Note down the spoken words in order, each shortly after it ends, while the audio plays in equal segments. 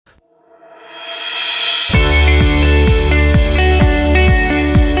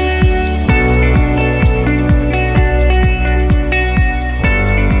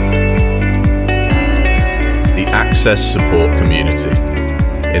Access Support community.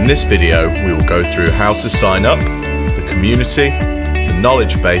 In this video, we will go through how to sign up, the community, the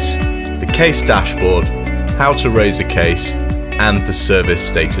knowledge base, the case dashboard, how to raise a case, and the service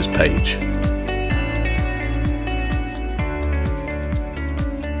status page.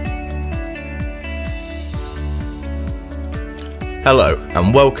 Hello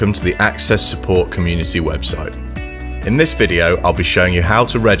and welcome to the Access Support community website. In this video, I'll be showing you how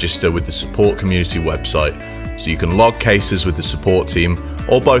to register with the support community website so you can log cases with the support team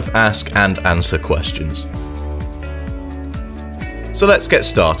or both ask and answer questions. So let's get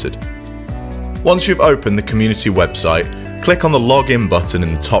started. Once you've opened the community website, click on the login button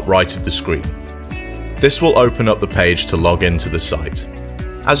in the top right of the screen. This will open up the page to log into the site.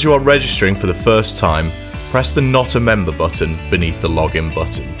 As you are registering for the first time, press the Not a Member button beneath the Login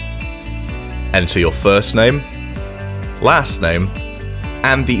button. Enter your first name, last name,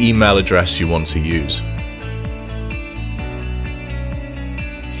 and the email address you want to use.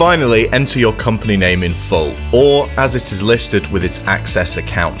 Finally, enter your company name in full, or as it is listed with its Access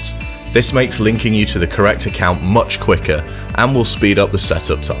account. This makes linking you to the correct account much quicker and will speed up the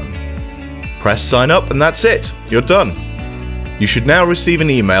setup time. Press Sign Up and that's it, you're done. You should now receive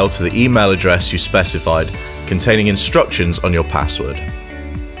an email to the email address you specified containing instructions on your password.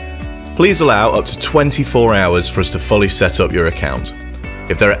 Please allow up to 24 hours for us to fully set up your account.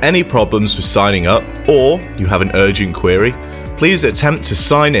 If there are any problems with signing up or you have an urgent query, please attempt to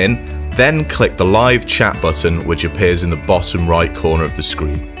sign in, then click the live chat button which appears in the bottom right corner of the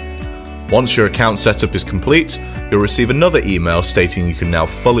screen. Once your account setup is complete, you'll receive another email stating you can now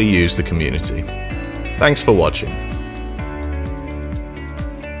fully use the community. Thanks for watching.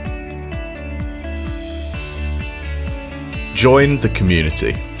 Join the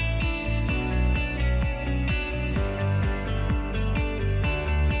community.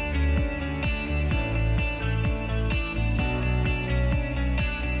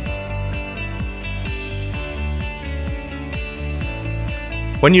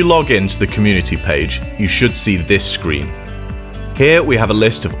 When you log into the community page, you should see this screen. Here we have a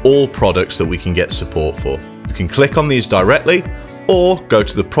list of all products that we can get support for. You can click on these directly or go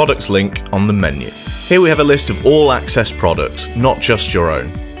to the products link on the menu. Here we have a list of all Access products, not just your own.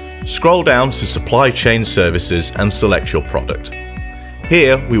 Scroll down to Supply Chain Services and select your product.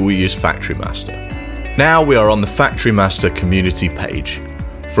 Here we will use Factory Master. Now we are on the Factory Master community page.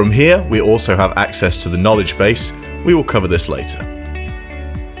 From here we also have access to the knowledge base. We will cover this later.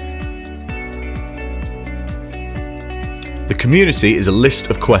 The community is a list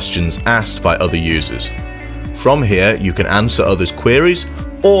of questions asked by other users. From here you can answer others' queries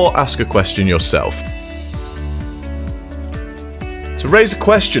or ask a question yourself. To raise a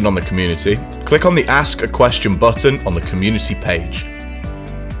question on the community, click on the Ask a Question button on the community page.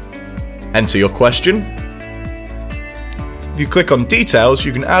 Enter your question. If you click on Details,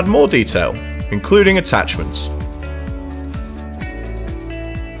 you can add more detail, including attachments.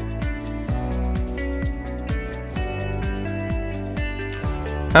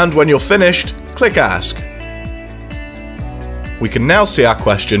 And when you're finished, click Ask. We can now see our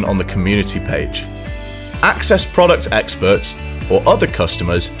question on the community page. Access product experts or other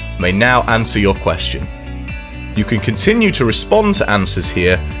customers may now answer your question. You can continue to respond to answers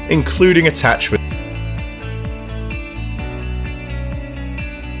here, including attachments.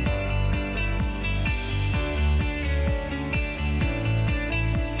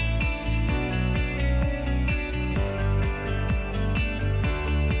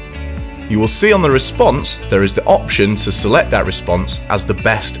 You will see on the response there is the option to select that response as the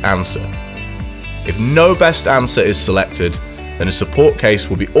best answer. If no best answer is selected, then a support case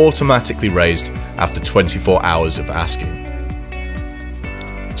will be automatically raised after 24 hours of asking.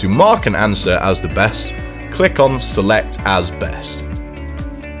 To mark an answer as the best, click on Select as Best.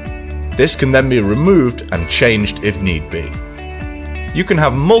 This can then be removed and changed if need be. You can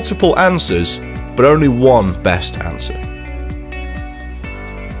have multiple answers, but only one best answer.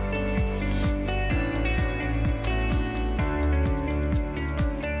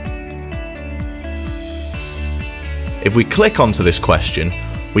 If we click onto this question,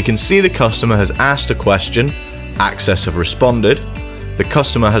 we can see the customer has asked a question, Access have responded, the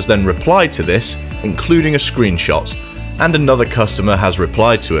customer has then replied to this, including a screenshot, and another customer has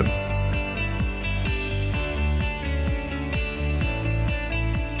replied to him.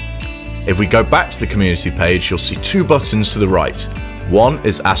 If we go back to the community page, you'll see two buttons to the right. One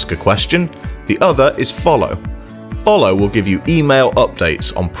is Ask a Question, the other is Follow. Follow will give you email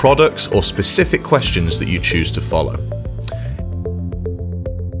updates on products or specific questions that you choose to follow.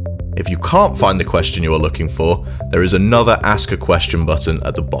 If you can't find the question you are looking for, there is another Ask a Question button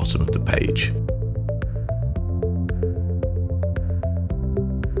at the bottom of the page.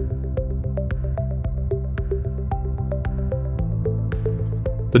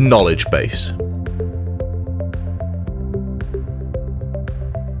 The Knowledgebase.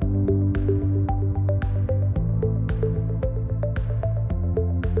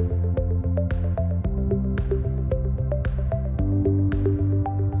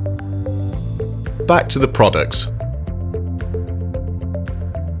 Back to the products.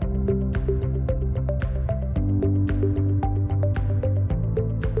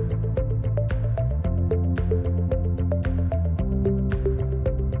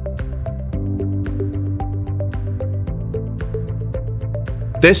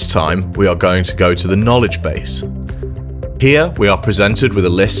 This time we are going to go to the Knowledgebase. Here we are presented with a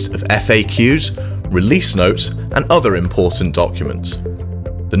list of FAQs, release notes and other important documents.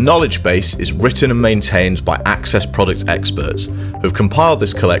 The Knowledgebase is written and maintained by Access product experts who have compiled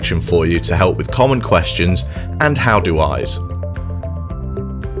this collection for you to help with common questions and how-do-Is.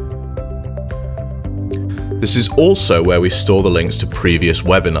 This is also where we store the links to previous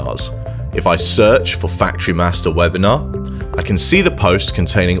webinars. If I search for Factory Master webinar, I can see the post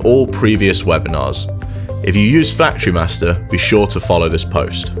containing all previous webinars. If you use Factory Master, be sure to follow this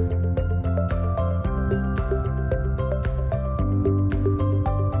post.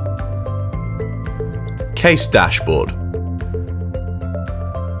 Case dashboard.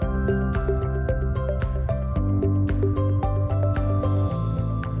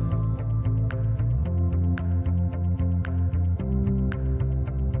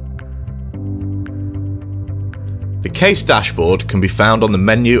 The case dashboard can be found on the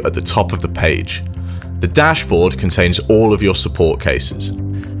menu at the top of the page. The dashboard contains all of your support cases.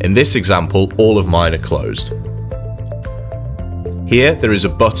 In this example, all of mine are closed. Here there is a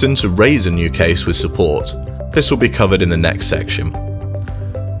button to raise a new case with support. This will be covered in the next section.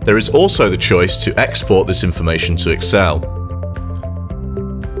 There is also the choice to export this information to Excel.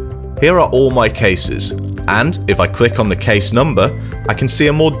 Here are all my cases, and if I click on the case number, I can see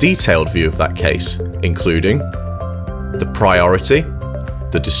a more detailed view of that case, including the priority,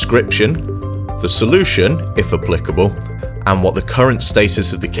 the description, the solution, if applicable, and what the current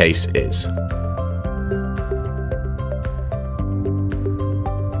status of the case is.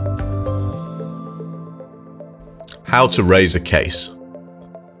 How to raise a case.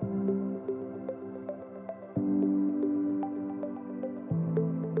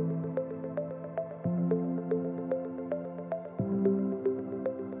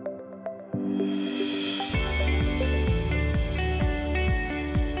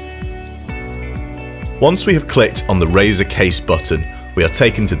 Once we have clicked on the Raise a Case button, we are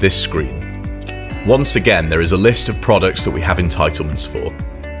taken to this screen. Once again, there is a list of products that we have entitlements for.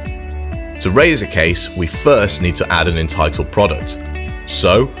 To raise a case, we first need to add an entitled product.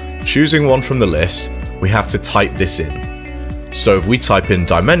 So, choosing one from the list, we have to type this in. So if we type in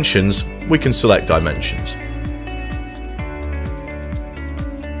dimensions, we can select dimensions.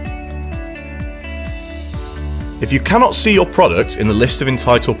 If you cannot see your product in the list of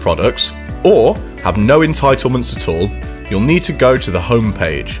entitled products, or have no entitlements at all, you'll need to go to the home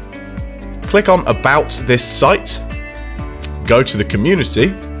page. Click on About this site, go to the community,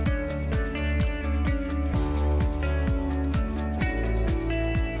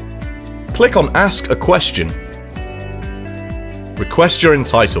 click on Ask a question, request your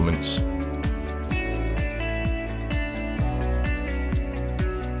entitlements.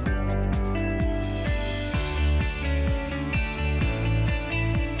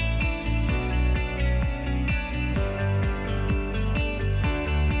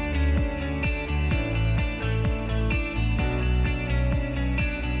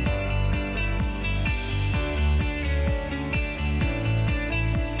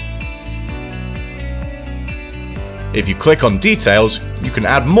 If you click on Details, you can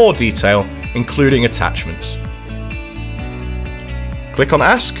add more detail, including attachments. Click on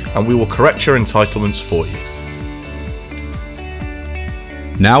Ask and we will correct your entitlements for you.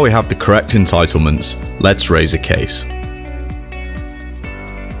 Now we have the correct entitlements, let's raise a case.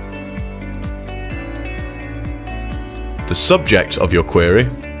 The subject of your query,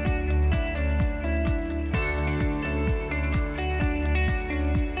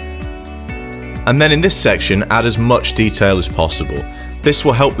 and then in this section, add as much detail as possible. This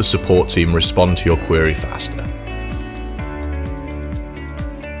will help the support team respond to your query faster.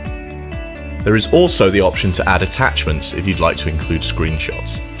 There is also the option to add attachments if you'd like to include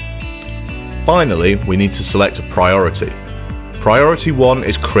screenshots. Finally, we need to select a priority. Priority 1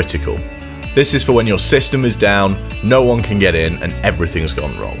 is critical. This is for when your system is down, no one can get in, and everything's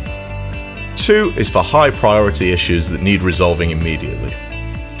gone wrong. 2 is for high priority issues that need resolving immediately.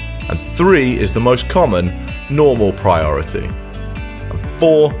 And 3 is the most common, normal priority. And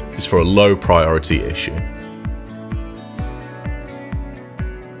 4 is for a low priority issue.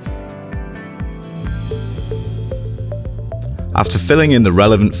 After filling in the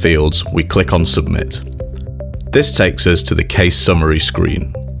relevant fields, we click on Submit. This takes us to the case summary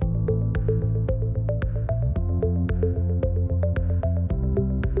screen.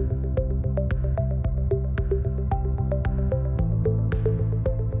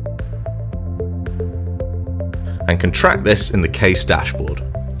 And can track this in the case dashboard.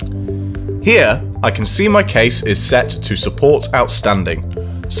 Here, I can see my case is set to Support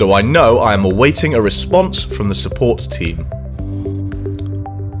Outstanding, so I know I am awaiting a response from the support team.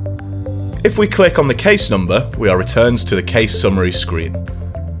 If we click on the case number, we are returned to the case summary screen.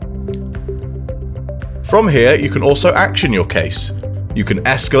 From here, you can also action your case. You can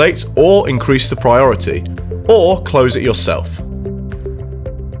escalate or increase the priority, or close it yourself.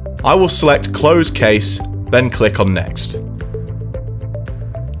 I will select Close Case, then click on Next.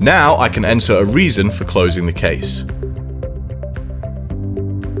 Now I can enter a reason for closing the case.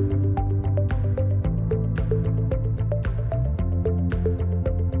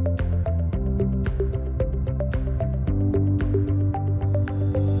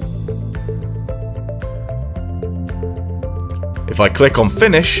 If I click on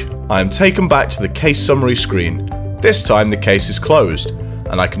Finish, I am taken back to the case summary screen. This time the case is closed,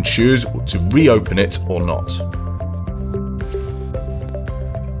 and I can choose to reopen it or not.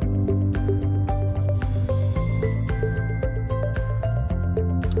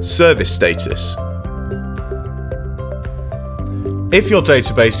 Service status. If your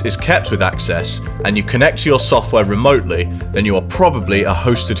database is kept with Access and you connect to your software remotely, then you are probably a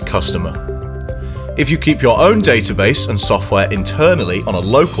hosted customer. If you keep your own database and software internally on a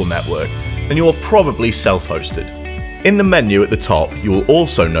local network, then you are probably self-hosted. In the menu at the top, you will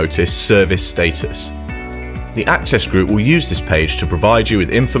also notice Service Status. The Access Group will use this page to provide you with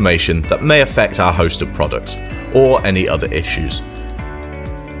information that may affect our hosted products, or any other issues.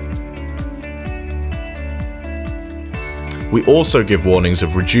 We also give warnings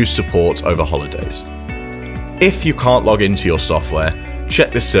of reduced support over holidays. If you can't log into your software,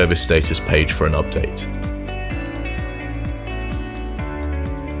 check the Service Status page for an update.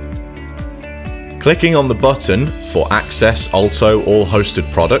 Clicking on the button for Access Alto All Hosted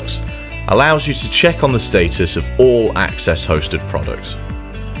Products allows you to check on the status of all Access hosted products.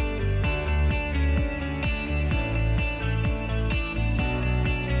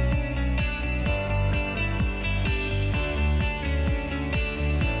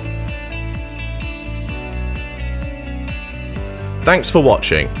 Thanks for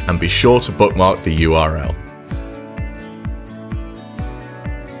watching, and be sure to bookmark the URL.